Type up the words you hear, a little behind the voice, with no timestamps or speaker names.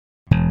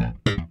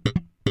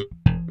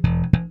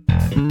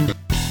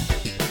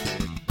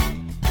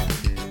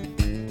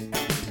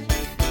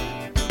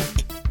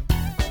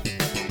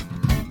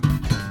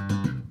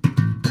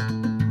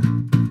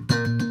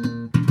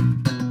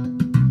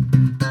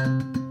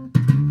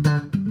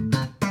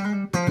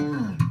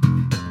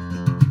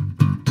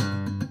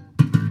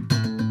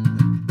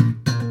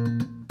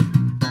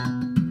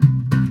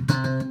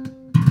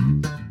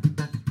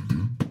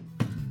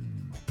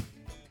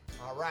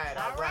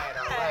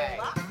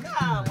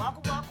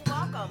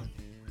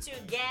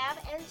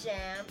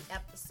Jam,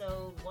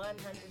 episode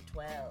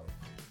 112.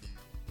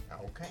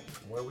 Okay,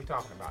 what are we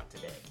talking about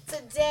today?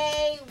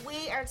 Today,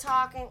 we are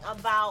talking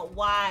about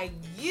why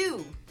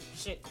you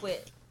should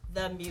quit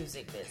the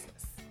music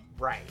business.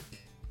 Right.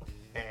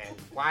 And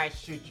why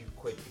should you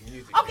quit the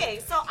music Okay,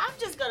 business? so I'm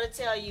just going to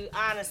tell you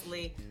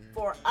honestly,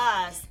 for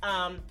us,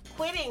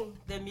 quitting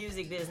the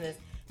music business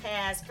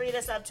has freed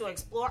us up to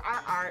explore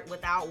our art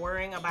without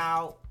worrying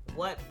about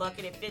what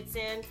bucket it fits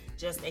in,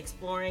 just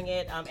exploring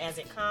it as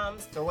it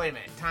comes. So wait a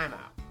minute, time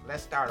out.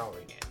 Let's start over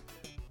again.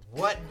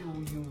 What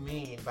do you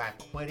mean by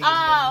quitting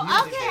Oh, the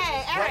music okay,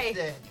 business? all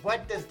right.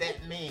 What does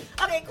that mean?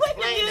 Okay,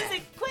 Explain that.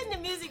 quitting the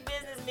music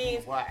business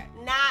means What?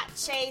 not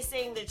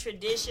chasing the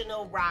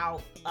traditional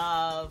route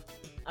of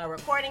a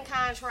recording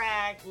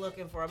contract,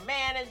 looking for a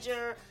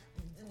manager,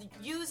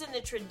 using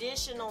the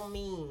traditional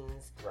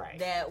means Right.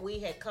 that we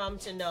had come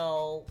to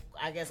know,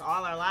 I guess,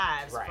 all our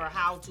lives Right. for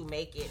how to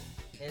make it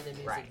in the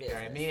music Right.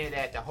 business. Meaning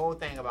that the whole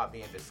thing about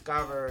being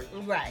discovered,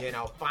 Right. you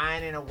know,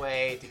 finding a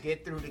way to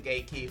get through the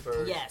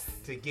gatekeepers, Yes.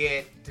 to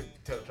get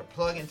to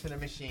plug into the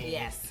machine,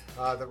 Yes.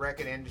 The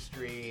record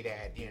industry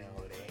that, you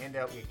know, they end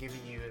up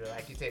giving you,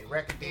 like you said, the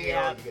record deal,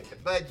 Yeah. you get the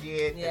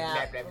budget,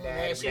 Yeah, and blah, blah, blah,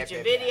 they blah, shoot blah,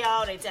 your blah, video.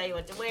 blah. They tell you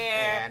what to wear,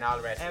 Yeah, and all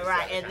the rest of and the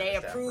right, other and kind they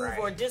of stuff, approve right.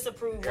 or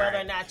disapprove Right. whether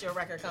or not your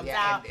record comes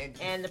Yeah, out,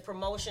 and- and the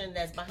promotion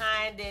that's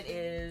behind it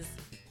is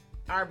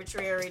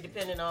arbitrary,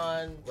 depending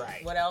on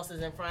Right. what else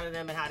is in front of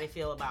them and how they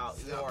feel about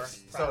your So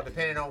product.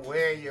 depending on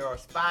where your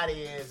spot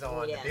is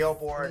on Yes. the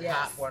Billboard Yes.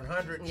 Hot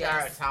 100 Yes.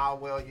 charts, how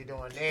well you're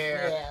doing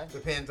there, Yeah.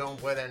 depends on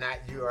whether or not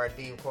you are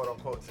deemed quote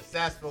unquote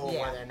successful,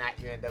 Yeah. whether or not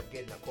you end up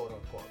getting a quote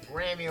unquote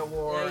Grammy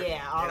award,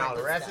 Yeah, all and that all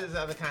the good rest stuff. of this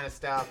other kind of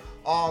stuff,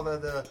 all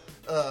of the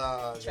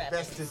Trappings.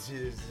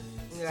 vestiges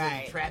and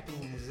Right.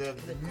 trappings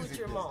of the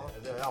music accoutrement.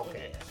 business.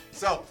 Okay, Yeah.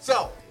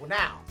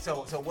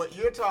 so what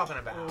you're talking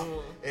about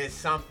Mhm. is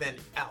something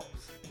else,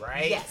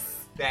 right? Yes.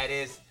 That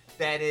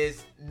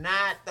is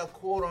not the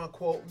quote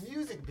unquote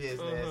music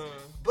business,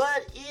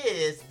 but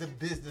is the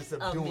business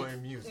of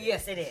doing music.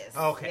 Yes, it is.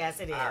 Okay. Yes,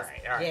 it is. All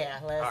right. Yeah,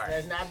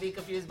 let's not be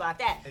confused about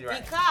that.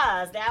 Right.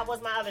 Because that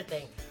was my other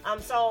thing.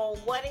 So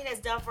what it has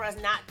done for us,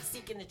 not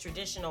seeking the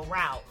traditional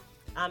route,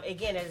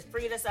 again, it has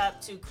freed us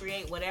up to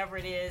create whatever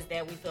it is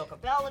that we feel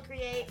compelled to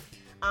create.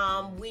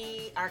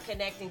 We are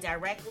connecting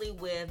directly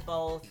with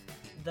both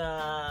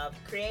the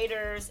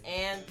creators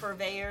and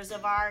purveyors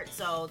of art,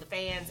 so the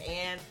fans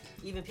and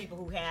even people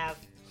who have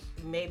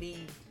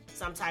maybe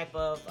some type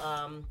of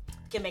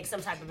can make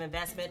some type of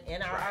investment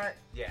in our Right. art.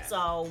 Yeah.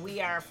 So we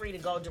are free to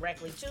go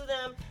directly to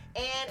them,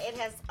 and it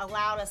has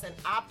allowed us an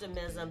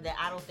optimism that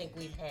I don't think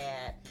we've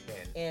had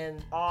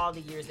in all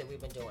the years that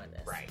we've been doing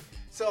this. Right.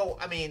 So,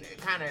 I mean,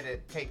 kind of to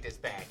take this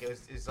back,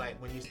 it's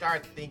like when you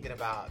start thinking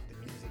about the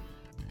music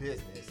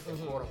business, the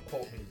quote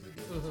unquote music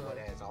business, what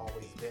has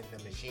always been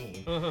the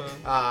machine.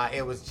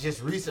 It was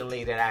just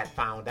recently that I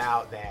found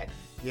out that,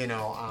 you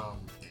know,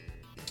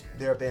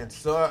 there have been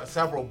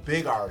several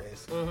big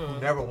artists who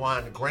never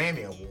won the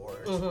Grammy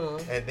Awards,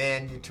 and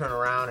then you turn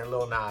around and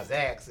Lil Nas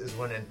X is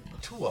winning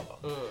 2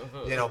 of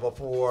them. You know,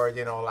 before,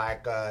 you know,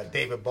 like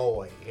David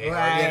Bowie,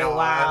 Right, you know,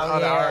 wow,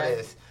 other yeah.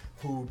 artists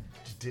who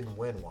just didn't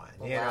win one.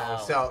 You Wow.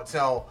 know,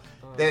 so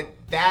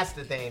that's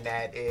the thing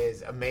that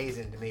is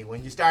amazing to me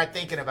when you start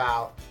thinking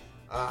about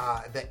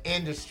the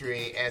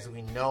industry as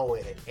we know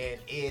it, and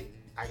it,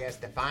 I guess,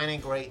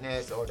 defining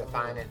greatness or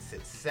defining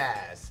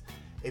success.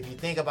 If you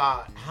think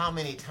about how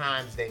many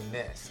times they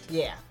missed,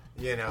 Yeah.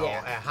 you know,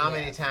 Yeah. and how Yeah.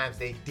 many times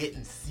they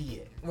didn't see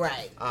it.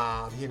 Right.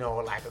 You know,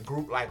 like a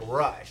group like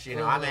Rush, you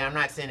know, I mean, I'm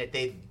not saying that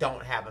they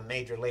don't have a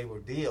major label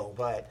deal,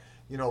 but,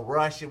 you know,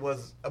 Rush, it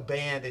was a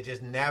band that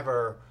just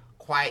never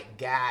quite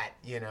got,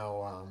 you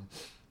know,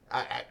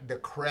 the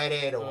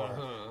credit or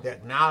the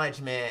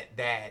acknowledgement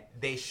that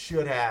they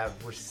should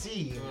have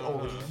received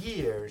over the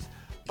years.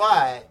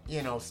 But,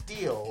 you know,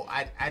 still,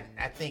 I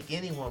think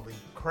anyone would be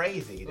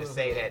crazy to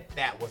say that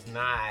that was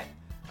not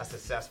a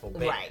successful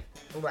band.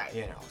 Right.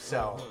 You know,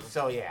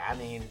 so yeah, I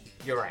mean,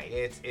 you're right.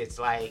 It's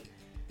like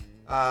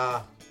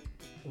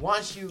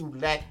once you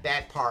let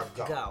that part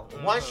go.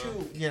 Once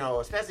you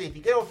know, especially if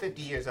you get over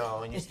 50 years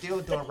old and you're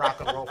still doing rock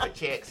and roll for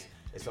chicks,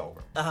 it's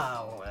over.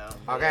 Oh,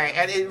 well. Okay,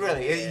 and it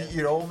really,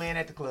 you're the old man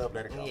at the club,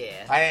 let it go.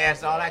 Yeah.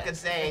 That's all I can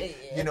say,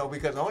 Yeah. you know,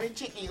 because the only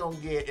chick you're going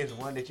to get is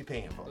one that you're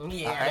paying for.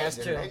 Yeah, All right? that's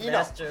true. You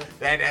That's know, true.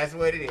 That's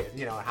what it is.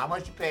 You know, how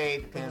much you pay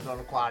depends on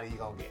the quality you're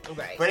going to get.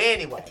 Right. But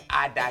anyway,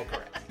 I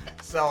digress.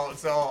 So,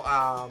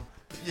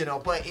 you know,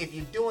 but if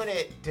you're doing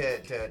it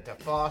to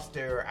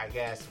foster, I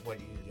guess, your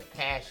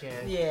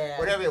passion, Yeah.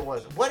 whatever it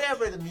was,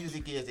 whatever the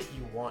music is that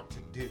you want to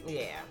do,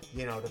 Yeah.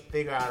 you know, to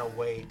figure out a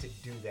way to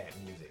do that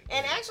music.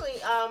 And actually,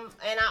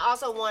 and I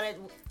also wanted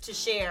to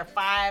share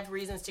 5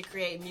 reasons to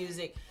create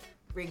music,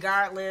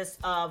 regardless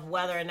of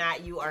whether or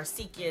not you are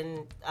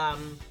seeking,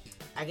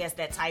 I guess,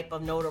 that type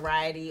of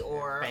notoriety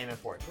or Fame and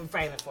fortune.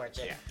 Fame and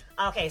fortune.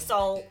 Yeah. Okay,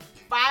 so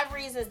 5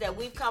 reasons that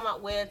we've come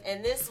up with,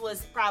 and this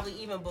was probably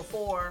even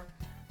before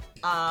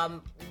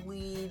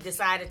we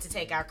decided to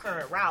take our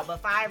current route, but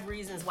 5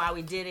 reasons why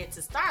we did it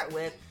to start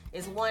with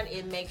is one,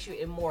 it makes you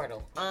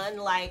immortal.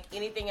 Unlike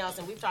anything else,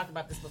 and we've talked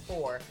about this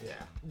before,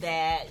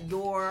 that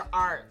your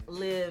art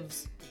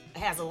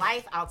has a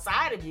life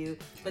outside of you,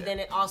 but then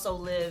it also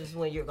lives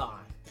when you're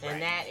gone.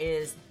 And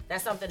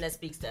that's something that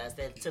speaks to us,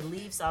 that to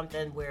leave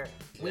something where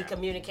we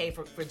communicate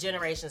for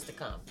generations to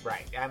come.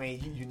 Right. I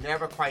mean, you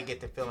never quite get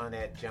the feeling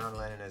that John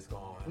Lennon is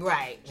gone.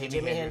 Right.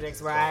 Jimi Hendrix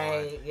is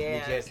right. Gone. Yeah.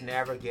 You just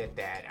never get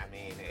that. I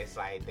mean, it's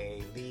like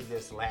they leave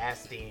this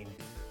lasting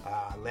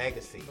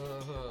legacy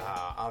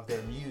of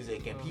their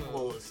music, and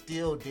people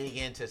still dig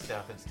into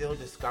stuff and still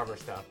discover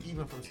stuff,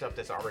 even from stuff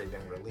that's already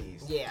been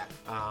released. Yeah.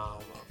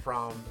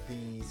 From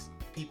these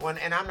people,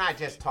 and I'm not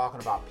just talking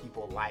about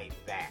people like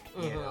that.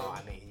 You know,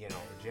 I mean, you know,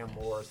 Jim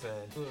Morrison,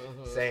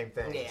 same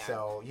thing. Yeah.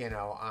 So, you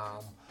know,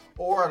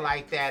 or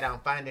like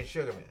that Finding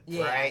Sugarman,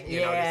 right?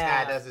 You know, this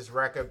guy does this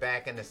record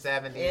back in the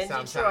 70s in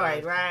sometimes.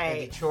 Detroit, right.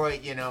 In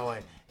Detroit, you know,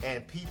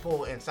 and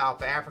people in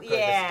South Africa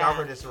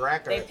discover this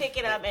record. They pick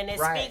it up, and it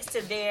speaks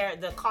to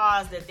the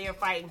cause that they're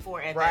fighting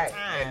for at that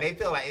time. And they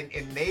feel like,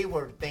 and they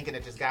were thinking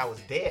that this guy was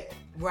dead.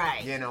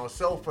 Right. You know,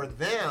 so for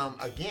them,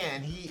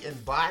 again, he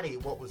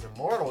embodied what was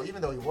immortal,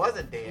 even though he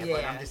wasn't dead.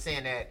 But I'm just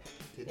saying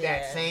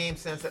that same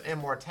sense of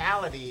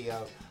immortality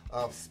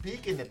of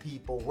speaking to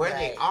people where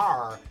they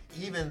are,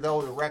 even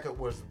though the record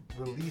was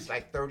released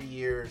like 30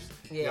 years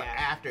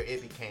after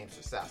it became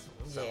successful.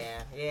 So.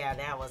 Yeah,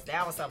 that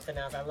was something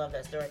else. I love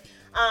that story.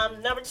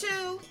 Number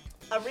 2,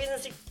 a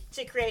reason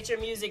to create your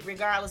music,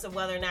 regardless of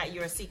whether or not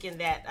you're seeking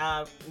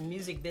that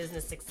music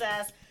business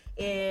success,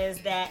 is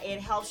that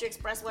it helps you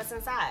express what's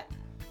inside.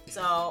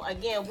 So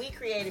again, we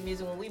created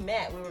music when we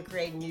met. We were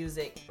creating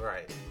music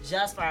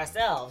just for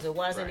ourselves. It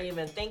wasn't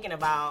even thinking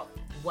about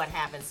what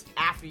happens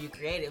after you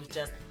create it. It was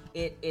just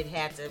it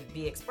had to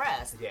be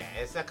expressed. Yeah,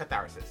 it's a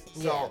catharsis.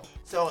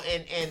 So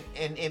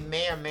and it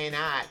may or may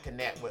not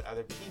connect with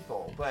other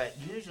people, but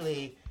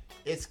usually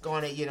it's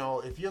gonna, you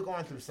know, if you're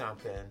going through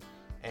something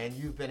and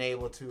you've been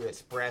able to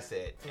express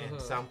it in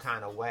some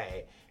kind of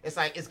way, it's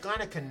like it's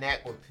gonna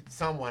connect with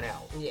someone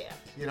else. Yeah.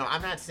 You know,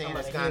 I'm not saying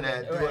it's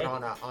gonna do it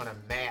on a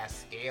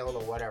mass scale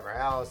or whatever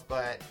else,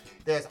 but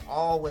there's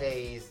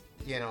always,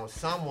 you know,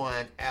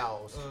 someone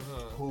else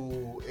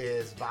who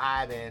is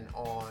vibing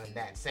on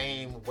that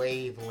same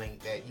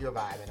wavelength that you're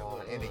vibing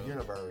on in the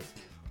universe,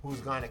 who's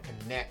going to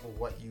connect with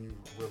what you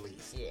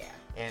release. Yeah.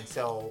 And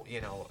so,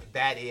 you know,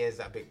 that is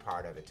a big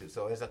part of it too.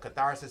 So it's a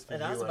catharsis for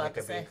you, and it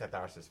could be a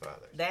catharsis for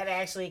others. That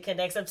actually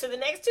connects up to the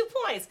next 2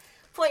 points.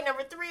 Point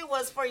number 3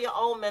 was for your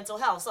own mental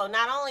health. So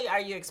not only are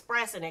you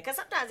expressing it, because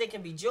sometimes it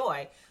can be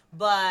joy,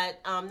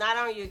 but not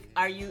only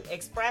are you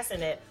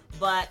expressing it,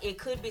 but it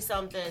could be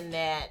something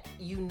that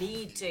you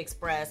need to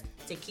express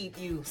to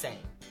keep you sane.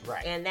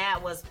 Right. And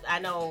that was, I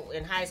know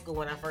in high school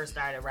when I first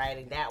started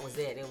writing, that was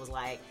it. It was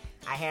like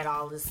I had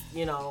all this,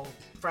 you know,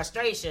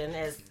 frustration,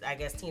 as I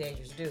guess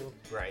teenagers do.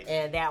 Right.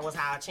 And that was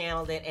how I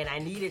channeled it, and I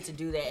needed to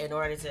do that in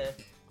order to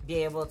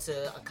be able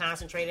to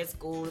concentrate at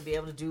school, to be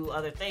able to do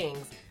other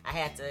things. I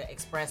had to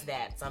express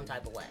that some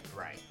type of way.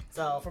 Right.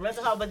 So for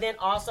mental health, but then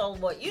also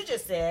what you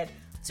just said,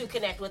 to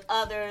connect with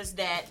others,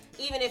 that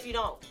even if you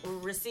don't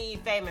receive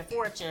fame and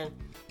fortune,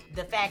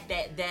 the fact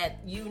that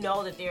you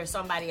know that there's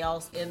somebody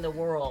else in the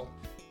world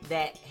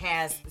that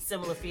has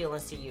similar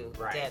feelings to you.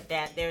 Right.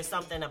 That there's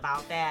something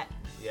about that.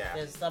 Yeah.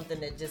 There's something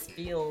that just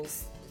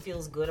feels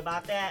good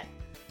about that.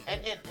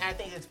 And I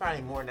think it's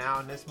probably more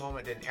now in this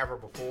moment than ever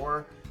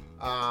before.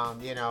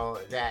 You know,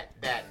 that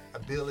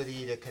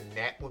ability to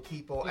connect with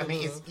people. I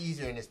mean, it's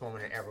easier in this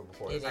moment than ever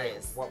before. It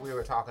is. What we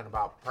were talking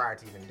about prior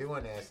to even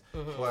doing this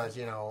was,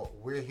 you know,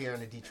 we're here in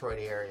the Detroit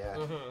area,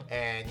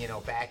 and, you know,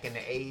 back in the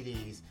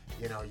 80s,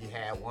 you know, you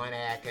had Juan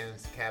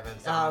Atkins, Kevin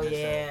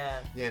Saunderson,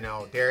 you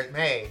know, Derek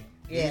May,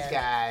 these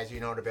guys,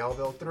 you know, the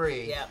Belleville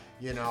 3,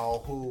 you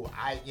know, who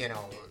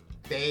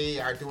they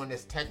are doing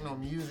this techno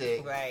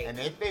music, and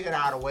they figured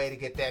out a way to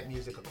get that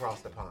music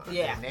across the pond.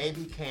 And they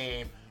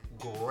became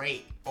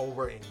great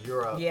over in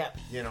Europe.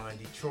 You know, and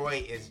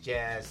Detroit is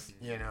just,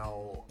 you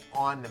know,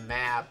 on the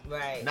map.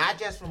 Right. Not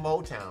just for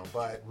Motown,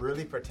 but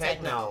really for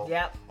techno.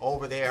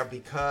 Over there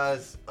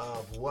because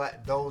of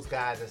what those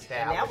guys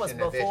established in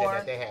the vision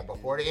that they had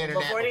before the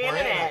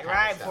internet.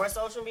 Before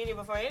social media,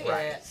 before any of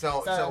that.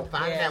 So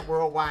finding that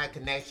worldwide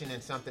connection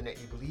and something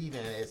that you believe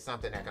in is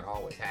something that can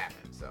always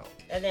happen. So.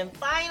 And then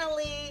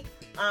finally,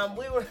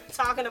 we were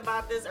talking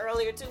about this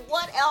earlier too.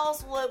 What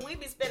else would we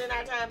be spending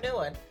our time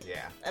doing?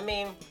 Yeah. I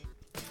mean,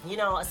 you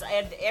know, so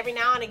every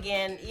now and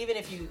again, even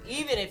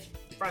if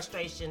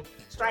frustration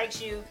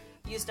strikes you,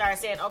 you start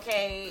saying,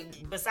 okay,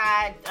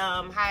 beside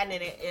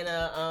hiding in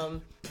a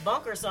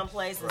bunker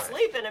someplace and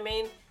sleeping, I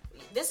mean,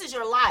 this is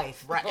your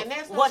life. Right. And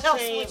there's no what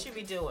else shame, would you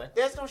be doing?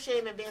 There's no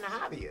shame in being a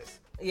hobbyist.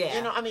 Yeah.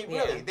 You know, I mean,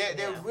 really,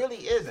 there really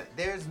isn't.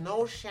 There's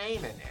no shame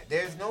in that.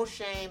 There's no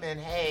shame in,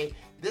 hey,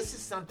 this is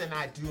something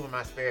I do in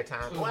my spare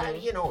time. Well,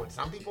 you know,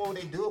 some people,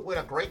 they do it with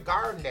a great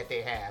garden that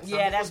they have. Some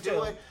that's people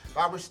do true. it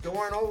by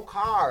restoring old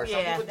cars.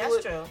 Some people that's do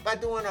it true. by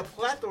doing a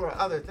plethora of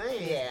other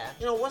things.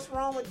 You know, what's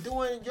wrong with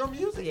doing your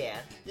music?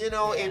 You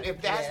know,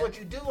 if that's what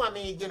you do, I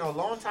mean, you know, a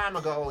long time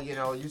ago, you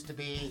know, it used to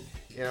be,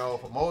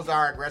 for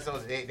Mozart,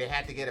 recitals, they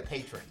had to get a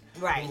patron.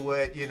 Right. Who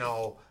would,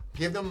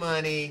 give them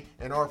money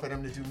in order for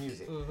them to do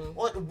music.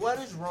 What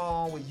is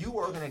wrong with you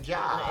working a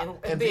job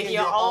and being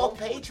your own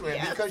patron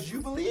because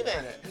you believe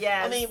in it?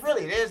 Yes. I mean,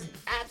 really, there's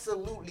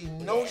absolutely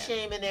no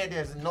shame in there.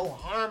 There's no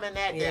harm in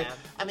that. Yeah.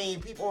 I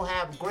mean, people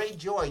have great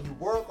joy. You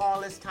work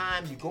all this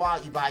time. You go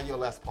out, you buy your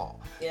Les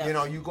Paul. Yeah.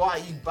 You go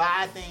out, you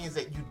buy things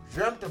that you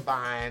dreamt of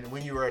buying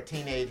when you were a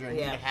teenager and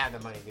you didn't have the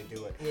money to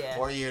do it. Yeah.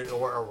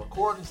 Or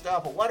recording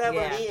stuff or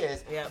whatever it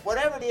is. Yeah.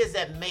 Whatever it is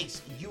that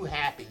makes you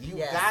happy. You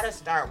got to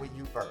start with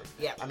you first.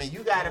 Yeah. I mean,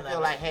 you got to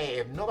feel like, hey,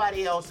 if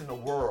nobody else in the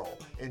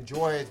world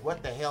enjoys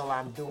what the hell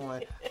I'm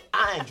doing,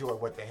 I enjoy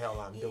what the hell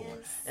I'm doing.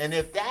 And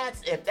if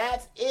that's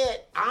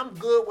it, I'm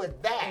good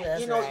with that.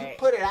 That's you right.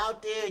 put it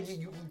out there,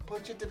 you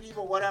push it to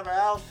people, whatever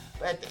else.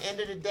 But at the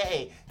end of the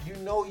day,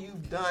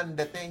 you've done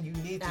the thing you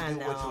need to do,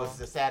 which was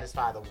to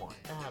satisfy the one.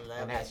 I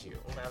love and that's you.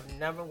 I'm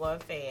number one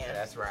fan. Yeah,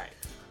 that's right.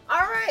 All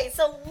right,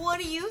 so what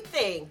do you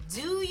think?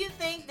 Do you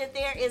think that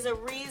there is a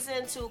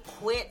reason to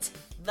quit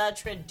the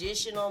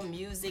traditional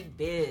music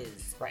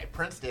biz? Right,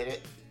 Prince did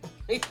it.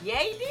 Yeah,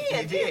 he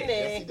did, didn't he?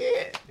 Yes, he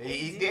did.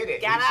 He did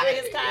it. Got out of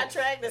his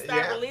contract and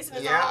started releasing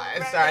his own.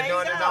 And started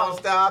doing his own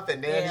stuff,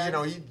 and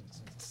then he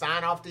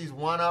signed off these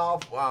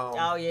one-off.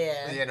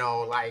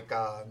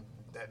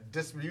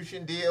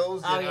 Distribution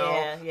deals, for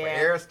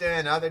Arista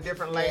and other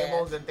different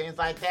labels and things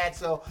like that.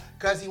 So,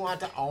 because he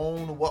wanted to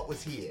own what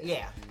was his.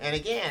 Yeah. And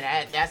again,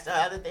 that's the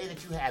other thing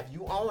that you have.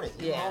 You own it.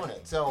 You own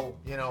it. So,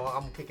 I'm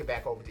gonna kick it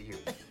back over to you.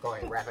 Go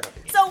ahead, wrap it up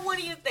again. So, what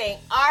do you think?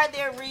 Are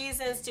there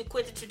reasons to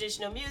quit the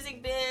traditional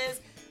music biz?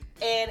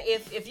 And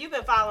if you've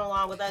been following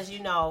along with us,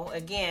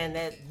 again,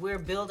 that we're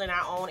building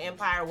our own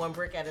empire one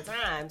brick at a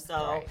time.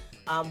 So,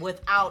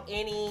 without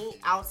any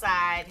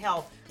outside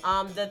help.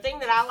 The thing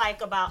that I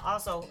like about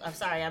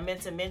I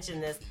meant to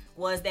mention this,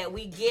 was that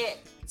we get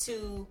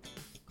to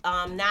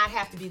not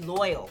have to be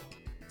loyal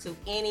to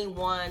any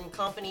one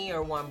company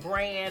or one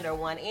brand or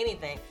one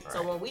anything. Right.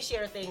 So when we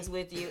share things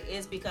with you,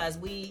 it's because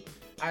we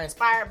are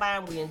inspired by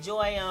them, we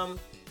enjoy them.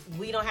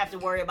 We don't have to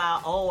worry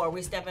about, are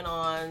we stepping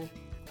on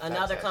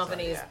another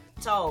company's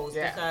toes,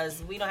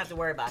 because we don't have to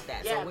worry about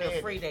that. So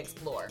we're free to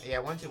explore. Yeah,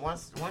 once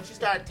you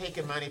start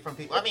taking money from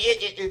people, I mean,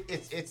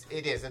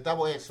 it is a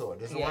double-edged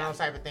sword. It's one of those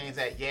type of things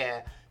that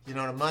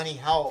the money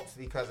helps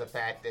because of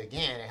that.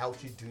 Again, it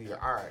helps you do your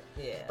art.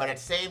 Yeah. But at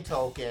the same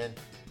token,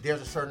 there's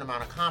a certain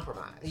amount of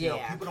compromise.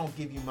 People don't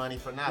give you money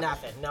for nothing.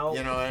 Nothing. No.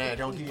 And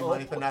don't give you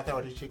money for nothing,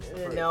 or the chicks are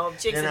free. No,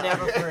 chicks are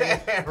never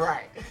free.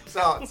 Right.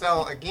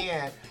 So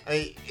again,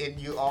 and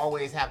you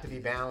always have to be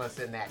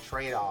balancing that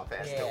trade-off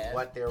as to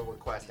what they're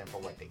requesting for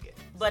what they get.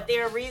 But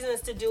there are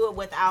reasons to do it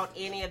without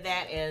any of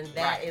that, and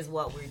that is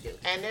what we do.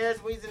 And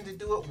there's reason to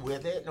do it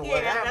with it and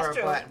whatever. That's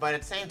true. But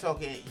at the same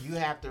token, you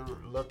have to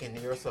look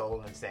into your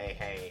soul and say,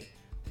 hey,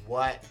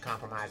 what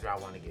compromise do I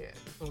want to get?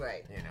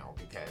 Right.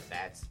 Because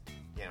that's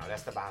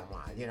the bottom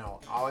line.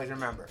 Always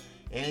remember,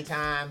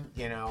 anytime,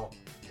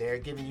 they're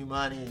giving you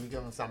money and you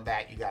give them something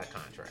back, you got a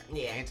contract.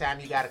 Yeah. Anytime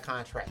you got a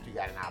contract, you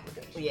got an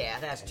obligation. Yeah,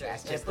 that's true.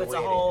 It puts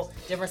a whole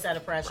different set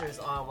of pressures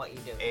on what you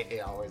do.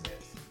 It always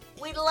is.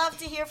 We'd love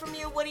to hear from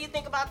you. What do you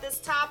think about this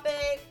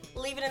topic?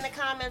 Leave it in the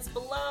comments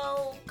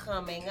below.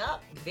 Coming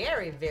up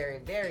very, very,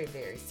 very,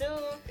 very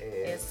soon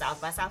is South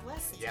by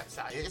Southwest. Yep,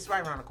 it's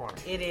right around the corner.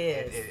 It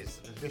is. It is.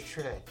 It's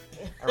literally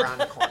around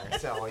the corner.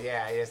 So,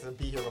 it'll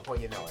be here before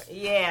you know it.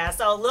 Yeah,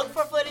 so look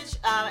for footage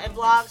and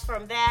vlogs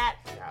from that.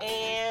 Yeah.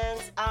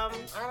 And I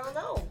don't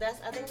know.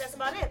 I think that's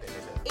about it.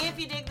 If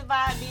you dig the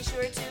vibe, be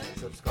sure to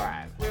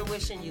subscribe. We're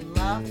wishing you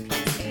love,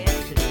 peace,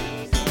 and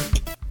peace.